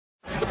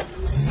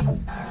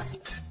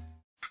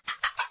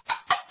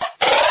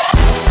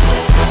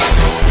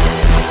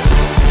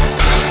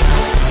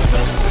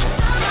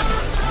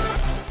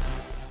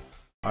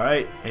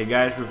Alright, hey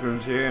guys,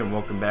 Rooms here, and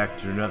welcome back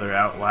to another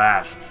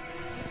Outlast.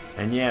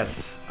 And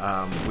yes,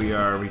 we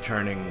are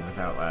returning with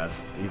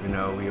Outlast, even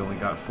though we only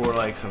got 4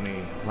 likes on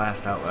the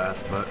last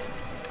Outlast, but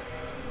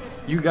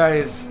you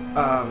guys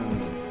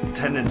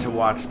tended to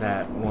watch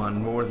that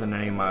one more than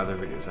any of my other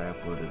videos I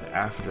uploaded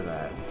after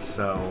that,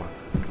 so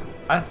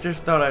I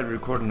just thought I'd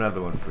record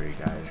another one for you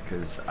guys,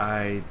 because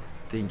I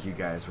think you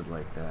guys would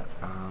like that.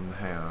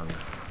 Hang on.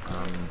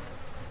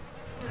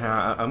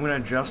 I'm gonna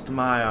adjust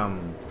my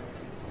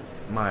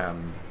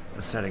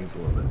the settings a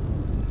little bit.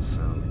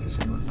 So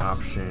just go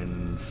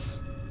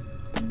options,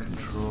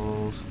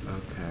 controls.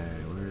 Okay,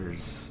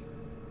 where's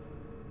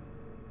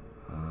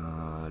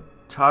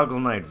toggle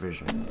night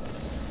vision?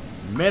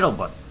 Middle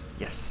button.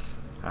 Yes.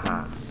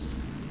 Haha.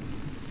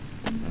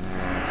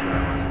 That's what I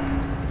want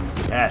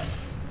to do.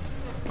 Yes.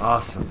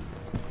 Awesome.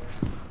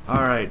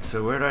 Alright,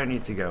 so where do I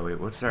need to go? Wait,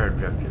 what's our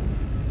objective?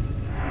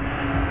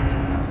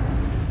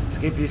 Tab.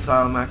 Escape the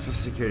asylum, access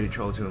security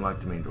control to unlock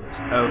the main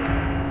doors.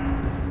 Okay.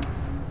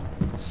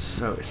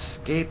 So,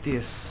 escape the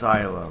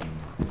asylum.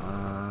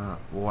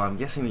 Well, I'm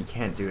guessing we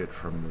can't do it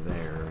from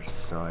there,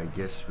 so I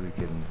guess we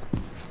can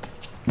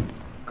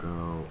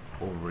go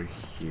over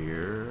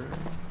here, I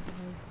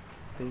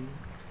think.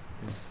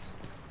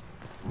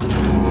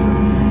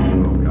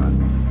 Oh god.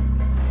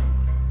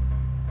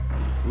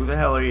 Who the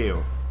hell are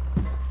you?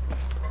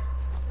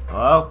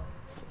 Hello?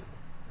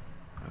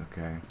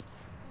 Okay.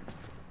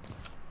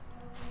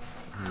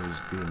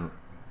 Who's being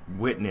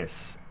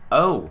witness?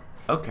 Oh!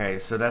 Okay,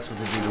 so that's what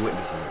they do to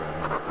witnesses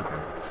around here. Okay.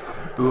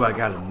 Ooh, I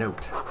got a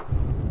note.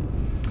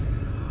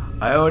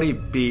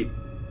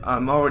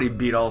 I'm already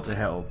beat all to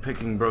hell,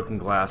 picking broken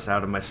glass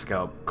out of my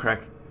scalp,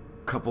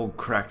 couple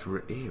cracked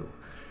ew.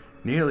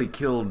 Nearly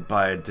killed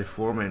by a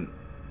deformed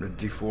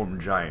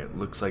giant.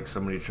 Looks like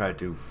somebody tried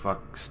to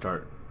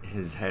start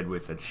his head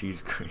with a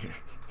cheese grater.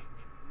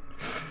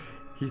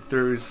 He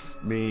throws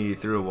me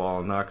through a wall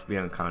and knocks me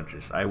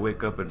unconscious. I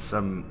wake up in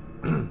some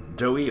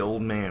doughy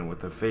old man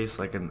with a face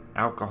like an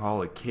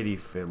alcoholic kitty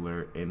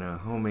fiddler in a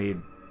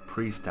homemade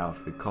priest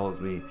outfit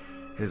calls me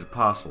his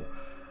apostle.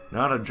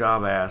 Not a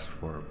job I asked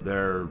for.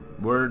 There are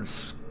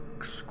words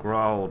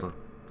scrawled,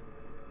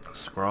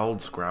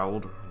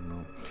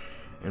 no,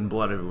 and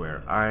blood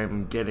everywhere.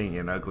 I'm getting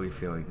an ugly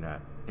feeling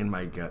that in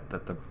my gut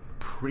that the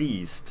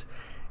priest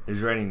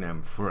is writing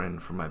them for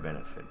my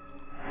benefit.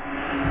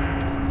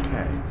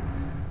 Okay.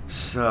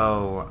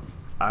 So,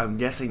 I'm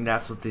guessing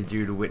that's what they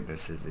do to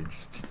witnesses. They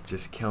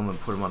just kill them and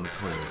put them on the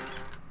toilet.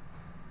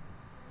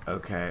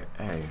 Okay,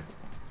 hey.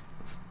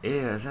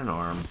 It's an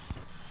arm.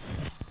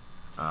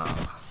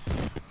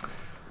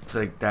 It's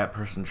like that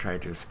person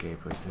tried to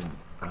escape, but didn't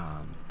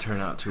turn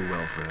out too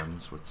well for them.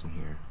 That's what's in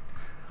here.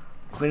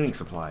 Cleaning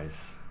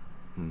supplies.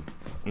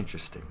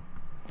 Interesting.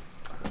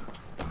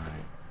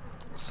 Alright.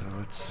 So,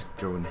 let's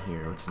go in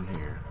here. What's in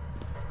here?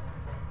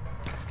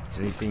 Is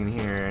there anything in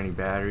here? Any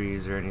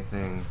batteries or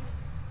anything?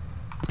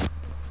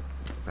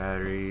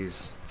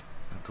 Batteries.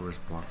 That door's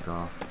blocked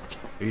off.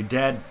 Are you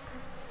dead?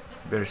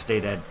 You better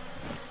stay dead.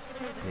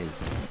 Yeah, he's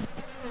dead.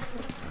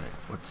 Alright,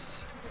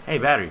 what's... Hey,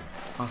 battery.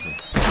 Awesome.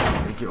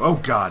 Thank you. Oh,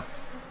 God.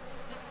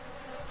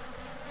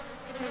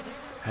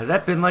 Has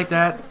that been like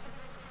that?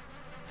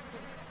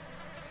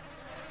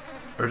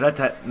 Or is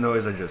that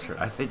noise I just heard?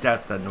 I think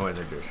that's that noise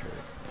I just heard.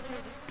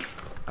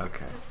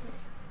 Okay.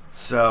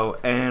 So,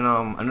 and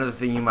another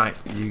thing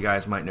you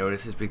guys might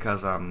notice is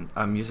because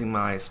I'm using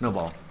my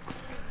snowball,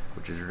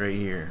 which is right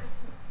here.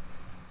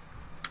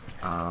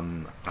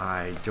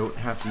 I don't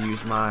have to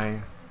use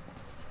my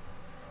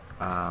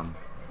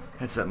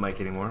headset mic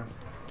anymore,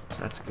 so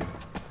that's good.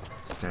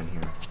 It's down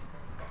here.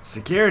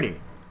 Security.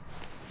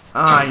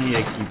 I need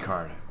a key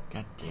card.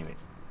 God damn it.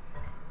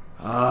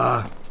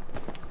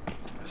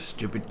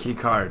 Stupid key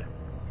card.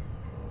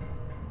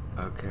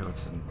 Okay,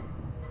 what's in?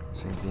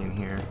 Is there anything in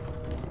here?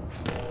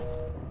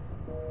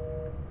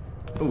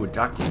 Ooh, a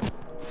document.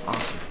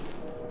 Awesome.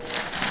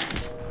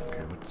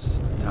 Okay, what's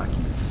the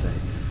document say?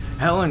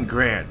 Helen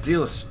Grant,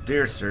 dear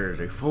sirs,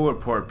 a full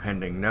report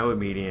pending. No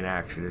immediate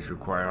action is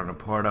required on the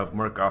part of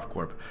Murkoff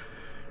Corp.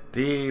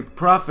 The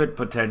profit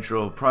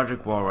potential of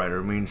Project Wallrider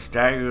remains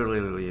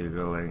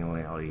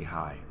staggeringly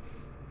high.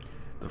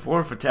 The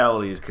 4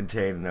 fatalities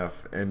contain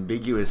enough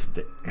ambiguous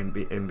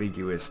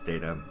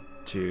data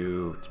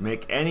to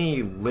make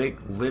any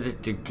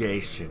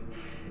litigation,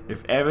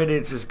 if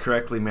evidence is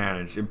correctly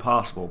managed,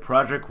 impossible.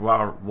 Project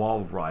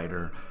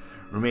Wallrider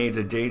remains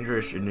a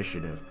dangerous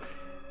initiative,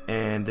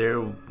 and there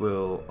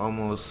will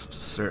almost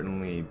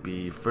certainly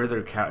be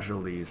further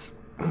casualties.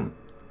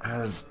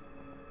 As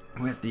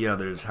with the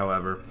others,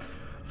 however,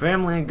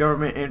 family and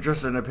government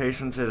interest in the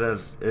patients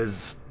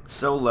is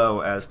so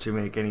low as to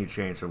make any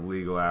chance of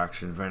legal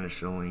action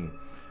vanishingly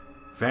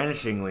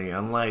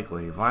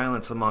unlikely.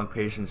 Violence among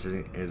patients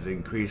is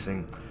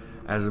increasing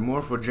as a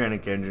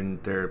morphogenic engine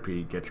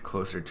therapy gets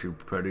closer to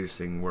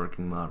producing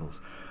working models.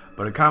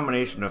 but a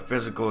combination of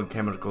physical and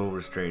chemical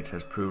restraints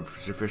has proved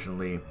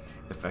sufficiently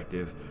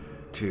effective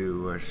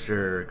to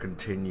assure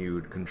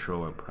continued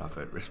control and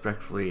profit.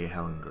 Respectfully,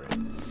 Helen Gray.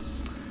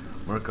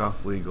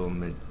 Markov Legal,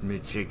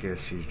 Michika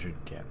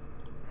Shizhudep.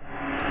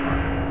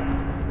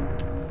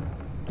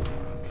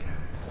 Okay.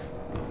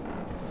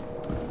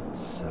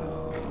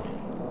 So,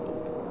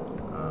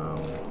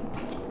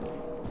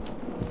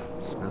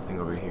 there's nothing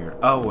over here.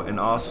 Oh, and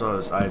also,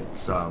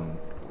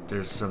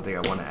 there's something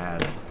I want to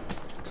add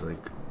to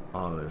like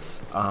all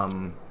this.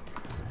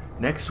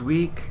 Next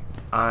week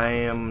I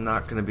am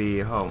not gonna be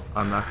home.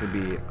 I'm not gonna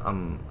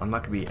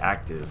be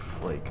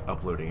active, like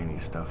uploading any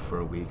stuff for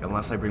a week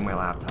unless I bring my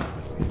laptop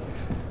with me.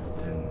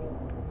 Then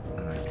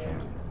I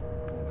can.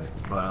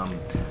 But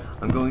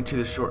I'm going to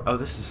the shore. Oh,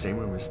 this is the same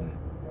room, isn't it?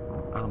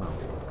 I don't know.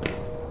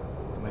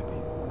 It might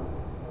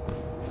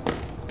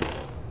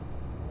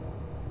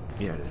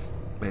be. Yeah, it is.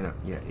 Wait, no.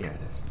 Yeah, it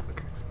is.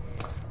 Okay.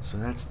 So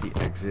that's the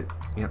exit.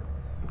 Yep.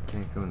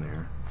 Can't go in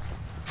there.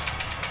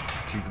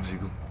 Jiggle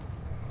jiggle.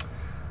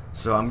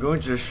 So I'm going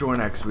to the shore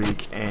next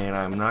week, and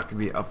I'm not going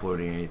to be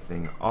uploading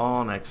anything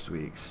all next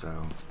week.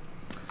 So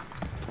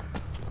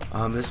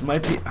this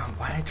might be.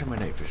 Why did I turn my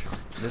night vision on?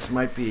 This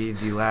might be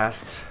the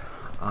last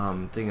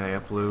thing I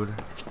upload,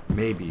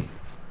 maybe,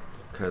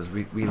 because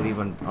we leave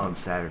on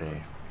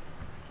Saturday,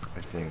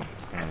 I think.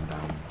 And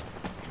yeah.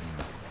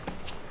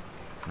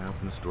 Can I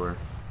open this door?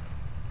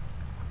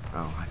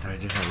 Oh, I thought I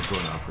did have a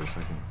door now for a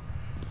second.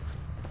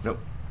 Nope.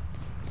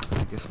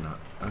 I guess not.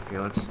 Okay,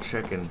 let's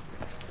check in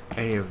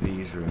any of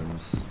these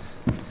rooms.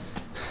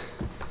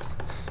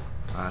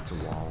 Ah, that's a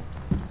wall.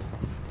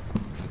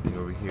 Anything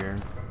over here?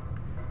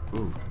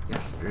 Ooh,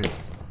 yes, there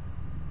is.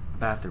 A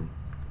bathroom.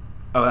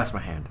 Oh, that's my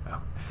hand.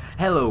 Oh.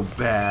 Hello,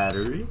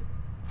 battery.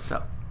 What's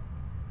up?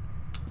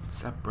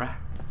 What's up, brah?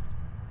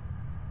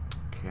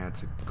 Okay,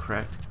 that's a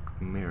cracked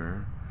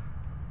mirror.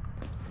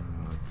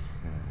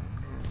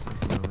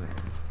 Okay.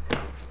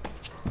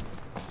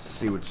 Let's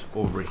see what's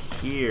over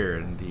here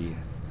in the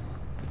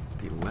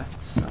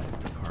left side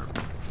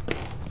department.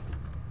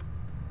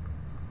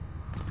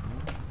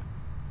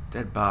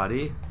 Dead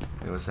body.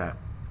 Hey, what's that?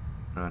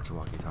 No, that's a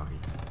walkie-talkie.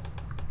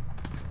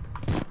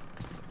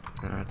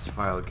 That's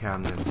file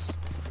cabinets.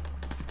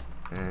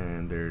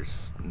 And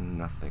there's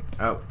nothing.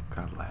 Oh,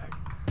 god, lag.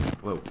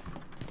 Whoa.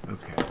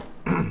 Okay.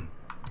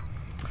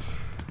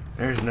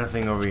 There's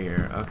nothing over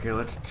here. Okay,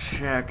 let's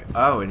check.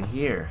 Oh, in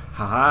here.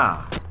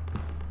 Haha.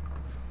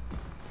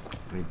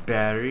 Any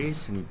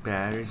batteries? Any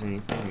batteries?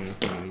 Anything?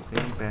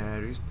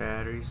 Batteries,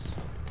 batteries.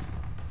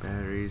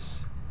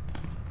 Batteries.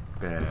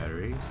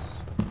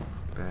 Batteries.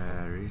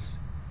 Batteries.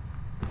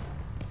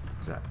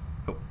 What's that?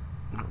 Oh,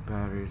 no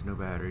batteries, no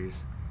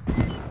batteries.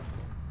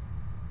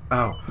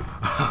 Oh.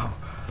 Oh.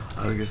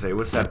 I was gonna say,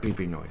 what's that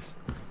beeping noise?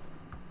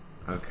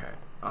 Okay.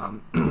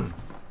 Can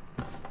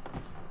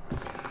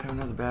I have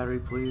another battery,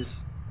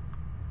 please?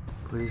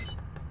 Please?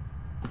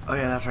 Oh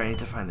yeah, that's right, I need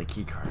to find the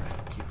key card.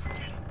 I keep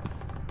forgetting.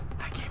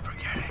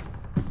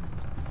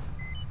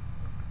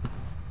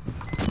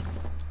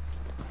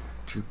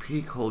 To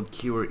peek, hold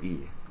Q or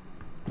E.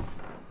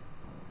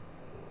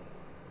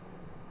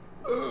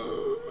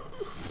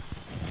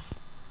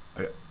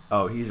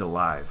 Oh, he's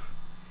alive.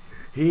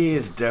 He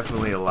is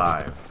definitely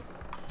alive.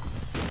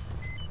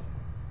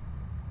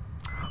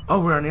 Oh,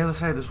 we're on the other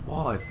side of this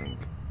wall, I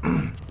think.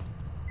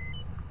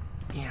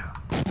 Yeah.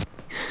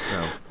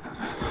 So,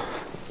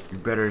 you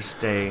better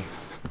stay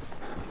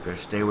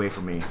away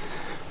from me.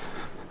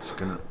 Just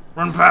gonna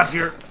run past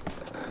here.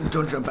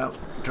 Don't jump out.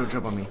 Don't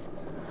jump on me.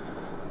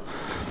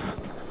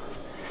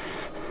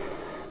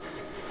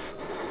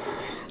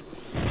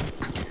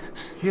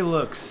 He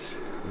looks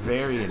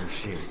very in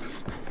shape.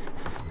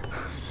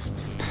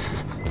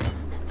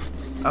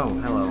 Oh,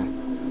 hello.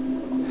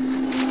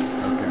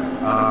 Okay,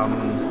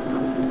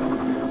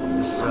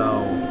 so,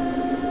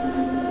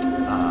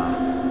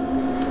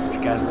 what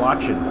you guys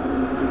watching?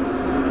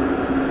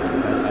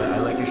 I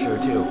like your show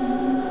too.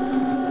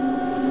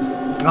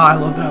 Oh, I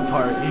love that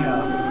part,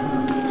 yeah.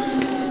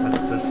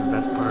 That's the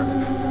best part.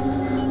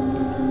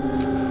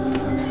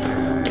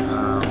 Okay,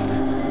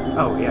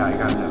 oh yeah, I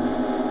got that.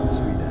 Let's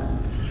read that.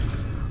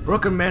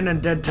 Broken men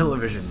and dead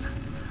television.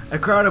 A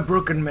crowd of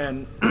broken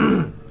men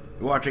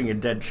watching a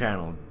dead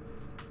channel.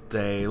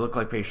 They look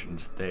like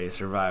patients. They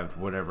survived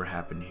whatever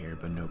happened here,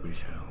 but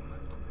nobody's home.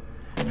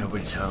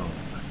 Nobody's home.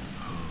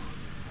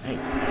 Hey,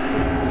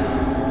 escape.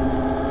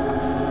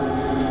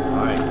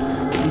 Alright.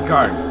 Key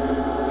card.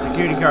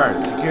 Security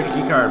card. Security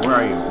key card. Where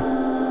are you?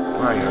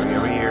 Where are you? Are you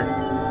over here?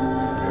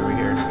 Are you over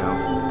here? No.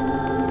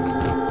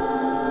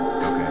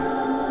 Okay.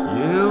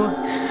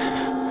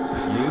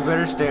 You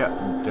better stay up.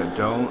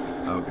 Don't.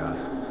 Oh god.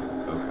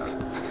 Oh god.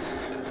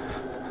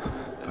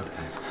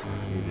 Okay.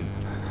 He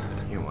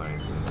didn't want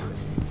anything to do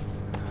with you.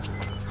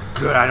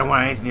 Good, I don't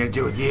want anything to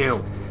do with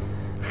you.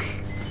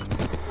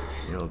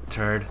 You little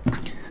turd.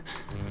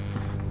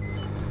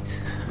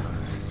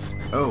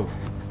 Oh,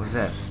 what's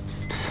this?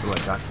 Oh, a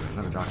document.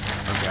 Another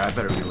document. Okay, I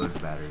better reload the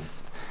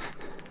batteries.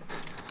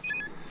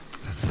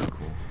 That's so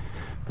cool.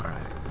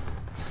 Alright.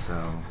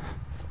 So,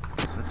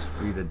 let's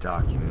Read the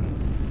document.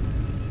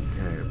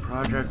 Okay,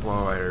 project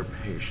wallrider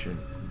patient.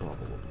 Blah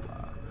blah blah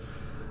blah.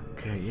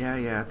 Okay,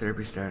 yeah.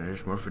 Therapy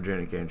standards,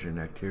 morphogenic engine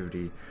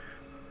activity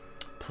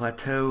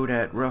plateaued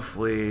at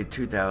roughly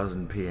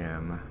 2000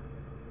 p.m.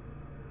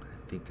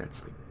 I think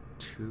that's like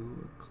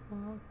 2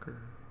 o'clock or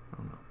I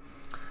don't know.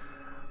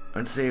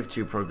 Unsafe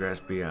to progress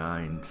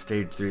behind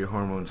stage 3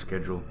 hormone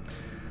schedule.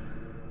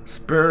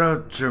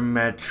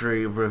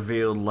 Spirometry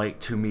revealed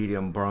light to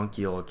medium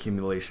bronchial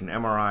accumulation.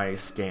 MRI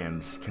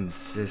scans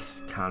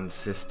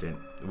consistent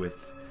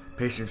with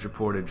patient's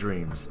reported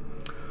dreams.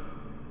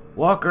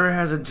 Walker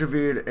has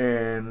interviewed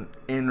in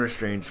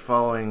restraints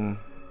following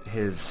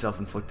his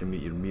self-inflicted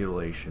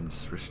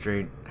mutilations.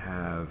 Restraint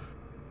have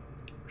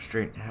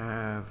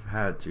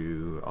had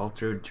to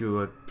alter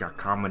to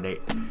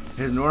accommodate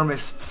his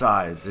enormous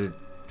size,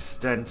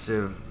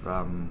 extensive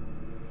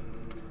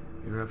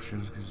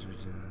eruptions.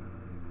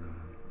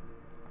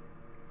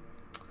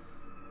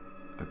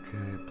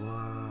 Okay,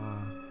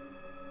 blah.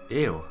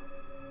 Ew.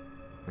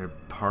 They're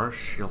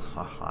partial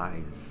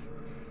eyes.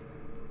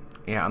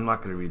 Yeah, I'm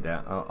not gonna read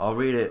that. I'll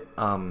read it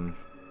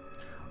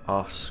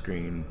off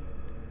screen,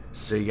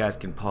 so you guys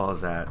can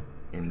pause that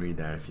and read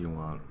that if you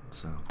want.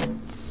 So,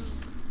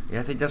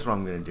 yeah, I think that's what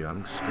I'm gonna do.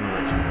 I'm just gonna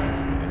let you guys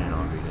read it, and then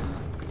I'll read it.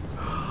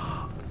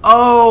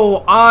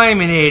 Oh, I'm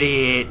an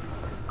idiot.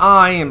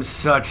 I am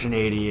such an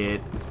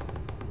idiot.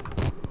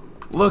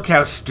 Look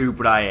how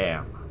stupid I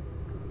am.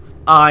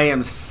 I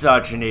am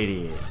such an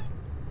idiot.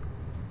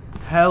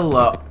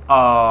 Hello.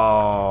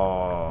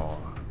 Oh,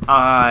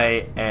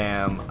 I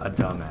am a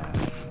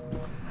dumbass.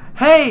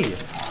 Hey,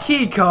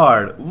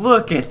 keycard.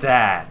 Look at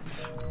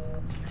that.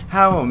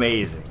 How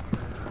amazing.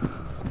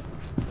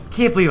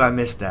 Can't believe I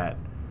missed that.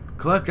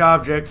 Collect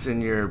objects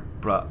in your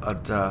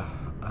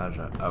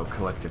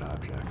collected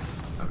objects.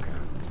 Okay.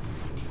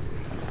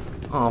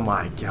 Oh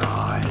my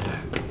god.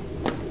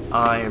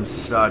 I am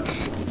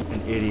such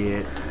an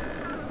idiot.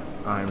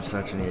 I am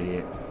such an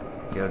idiot.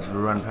 Okay, let's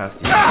run past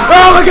you.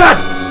 Oh my god!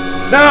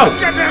 No!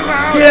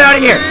 Get out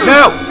of here!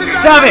 No!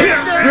 Stop it!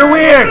 You're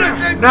weird!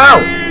 No!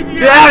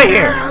 Get out of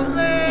here!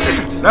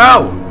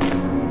 No!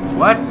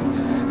 What?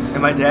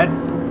 Am I dead?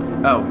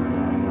 Oh.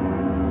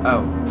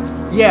 Oh.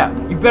 Yeah,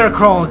 you better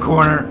crawl in the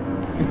corner.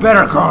 You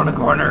better crawl in the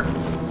corner.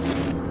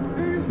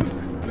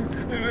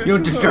 You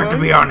don't disturb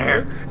me on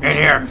here. In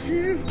here.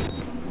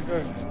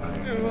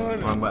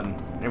 Wrong button.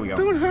 There we go.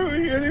 Don't hurt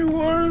me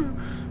anymore.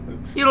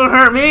 You don't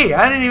hurt me.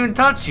 I didn't even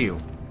touch you.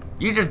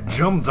 You just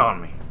jumped on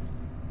me.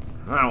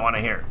 I don't want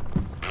to hear it.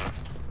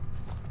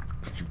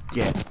 What you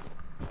get,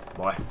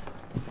 boy?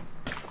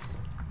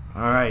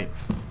 Alright.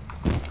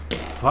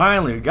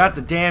 Finally, we got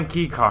the damn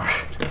key card.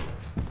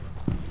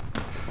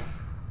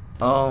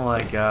 Oh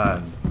my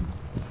god.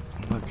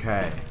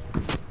 Okay.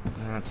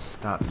 Let's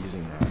stop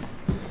using that.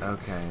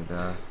 Okay,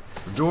 the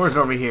door's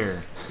over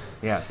here.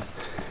 Yes.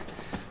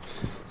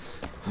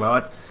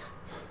 What?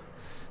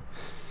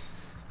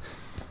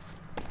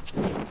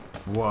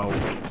 Whoa.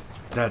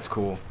 That's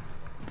cool.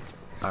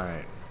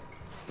 Alright.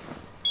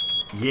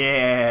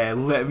 Yeah,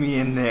 let me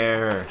in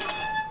there.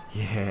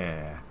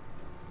 Yeah.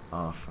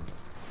 Awesome.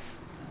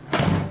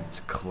 Let's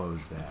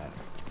close that.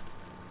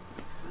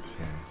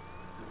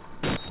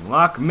 Okay.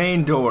 Lock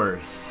main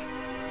doors.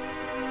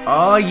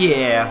 Oh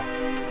yeah.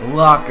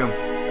 Lock them.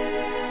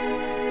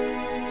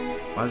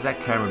 Why is that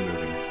camera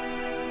moving?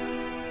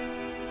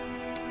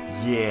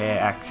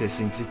 Yeah,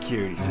 accessing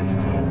security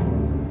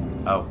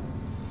system. Oh.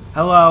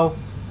 Hello.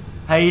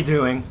 How you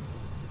doing?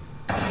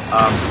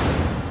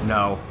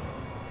 No.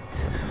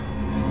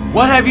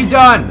 What have you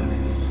done?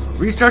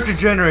 Restart the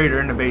generator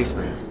in the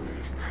basement.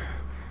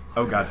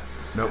 Oh god.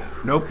 Nope.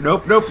 Nope.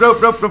 Nope. Nope. Nope.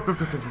 Nope. Nope. Nope.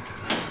 Nope. Nope.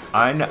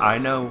 I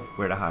know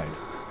where to hide.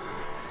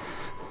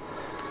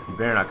 You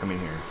better not come in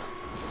here.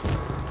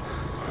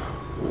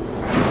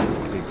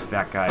 Big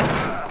fat guy.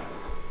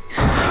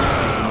 Piggy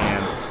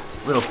man.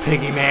 Little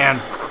piggy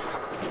man.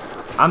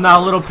 I'm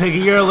not a little piggy,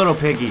 you're a little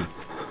piggy.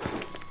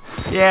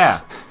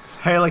 Yeah.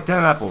 Hey, like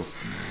them apples.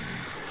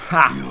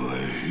 Ha! You're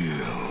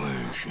here,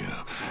 aren't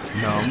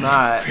you? No, I'm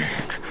not.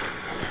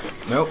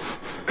 Nope.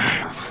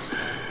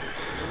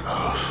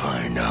 I'll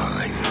find out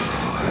later.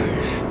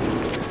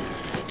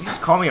 You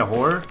just call me a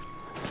whore?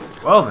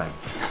 Well then.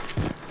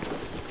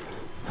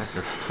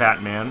 Mr.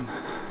 Fat Man.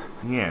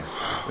 Yeah.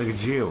 Look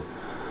at you.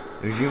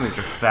 Look at you,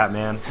 Mr. Fat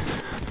Man.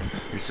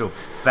 You're so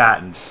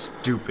fat and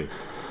stupid.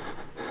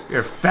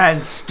 You're fat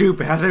and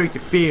stupid. How's that make you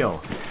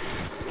feel?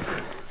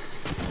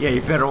 Yeah,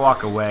 you better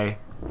walk away.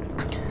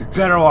 You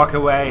better walk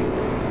away.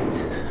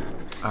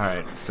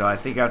 Alright, so I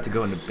think I have to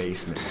go in the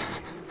basement.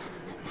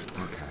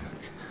 Okay.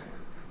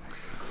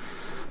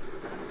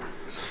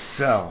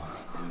 So,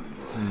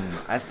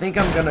 I think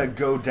I'm gonna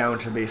go down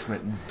to the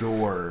basement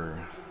door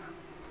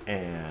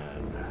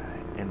and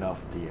end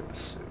off the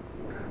episode.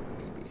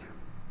 Maybe.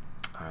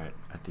 Alright,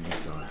 I think he's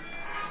gone.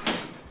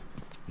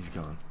 He's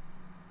gone.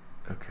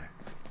 Okay.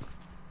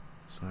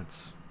 So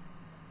let's...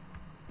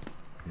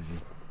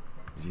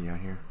 Is he out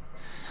here?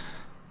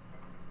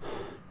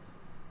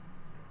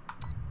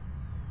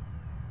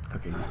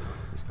 Okay, he's gone.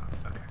 He's gone.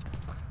 Okay.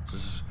 So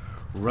just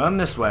Run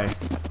this way.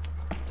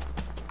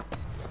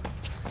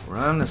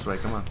 Run this way.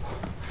 Come on.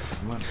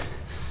 Come on.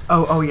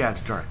 Oh yeah,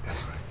 it's dark.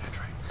 That's right. That's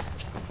right.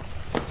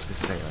 I was gonna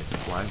say,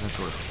 like, why is that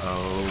door?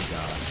 Oh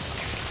god.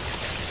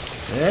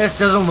 This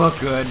doesn't look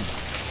good.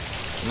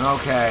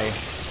 Okay.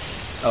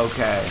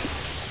 Okay.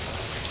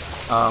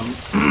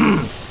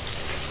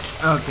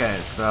 Okay,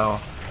 so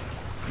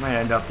I might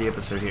end off the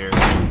episode here.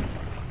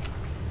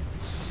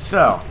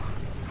 So,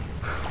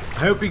 I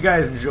hope you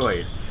guys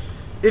enjoyed.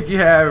 If you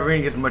have,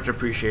 rating is much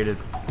appreciated.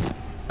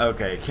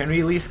 Okay, can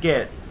we at least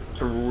get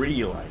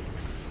 3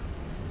 likes?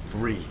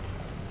 3.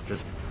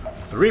 Just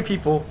 3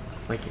 people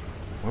like it.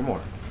 Or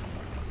more.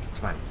 It's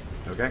fine.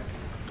 Okay?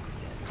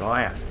 That's all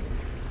I ask.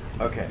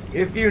 Okay,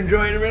 if you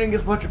enjoyed, rating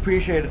is much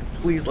appreciated.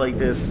 Please like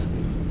this.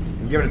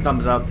 And give it a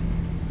thumbs up.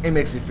 It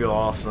makes me feel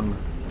awesome.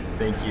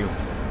 Thank you.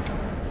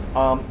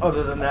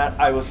 Other than that,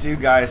 I will see you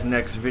guys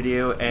next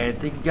video, and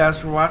thank you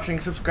guys for watching.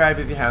 Subscribe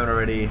if you haven't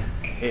already.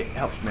 It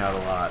helps me out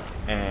a lot.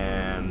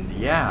 And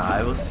yeah,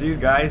 I will see you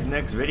guys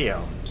next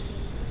video.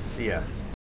 See ya.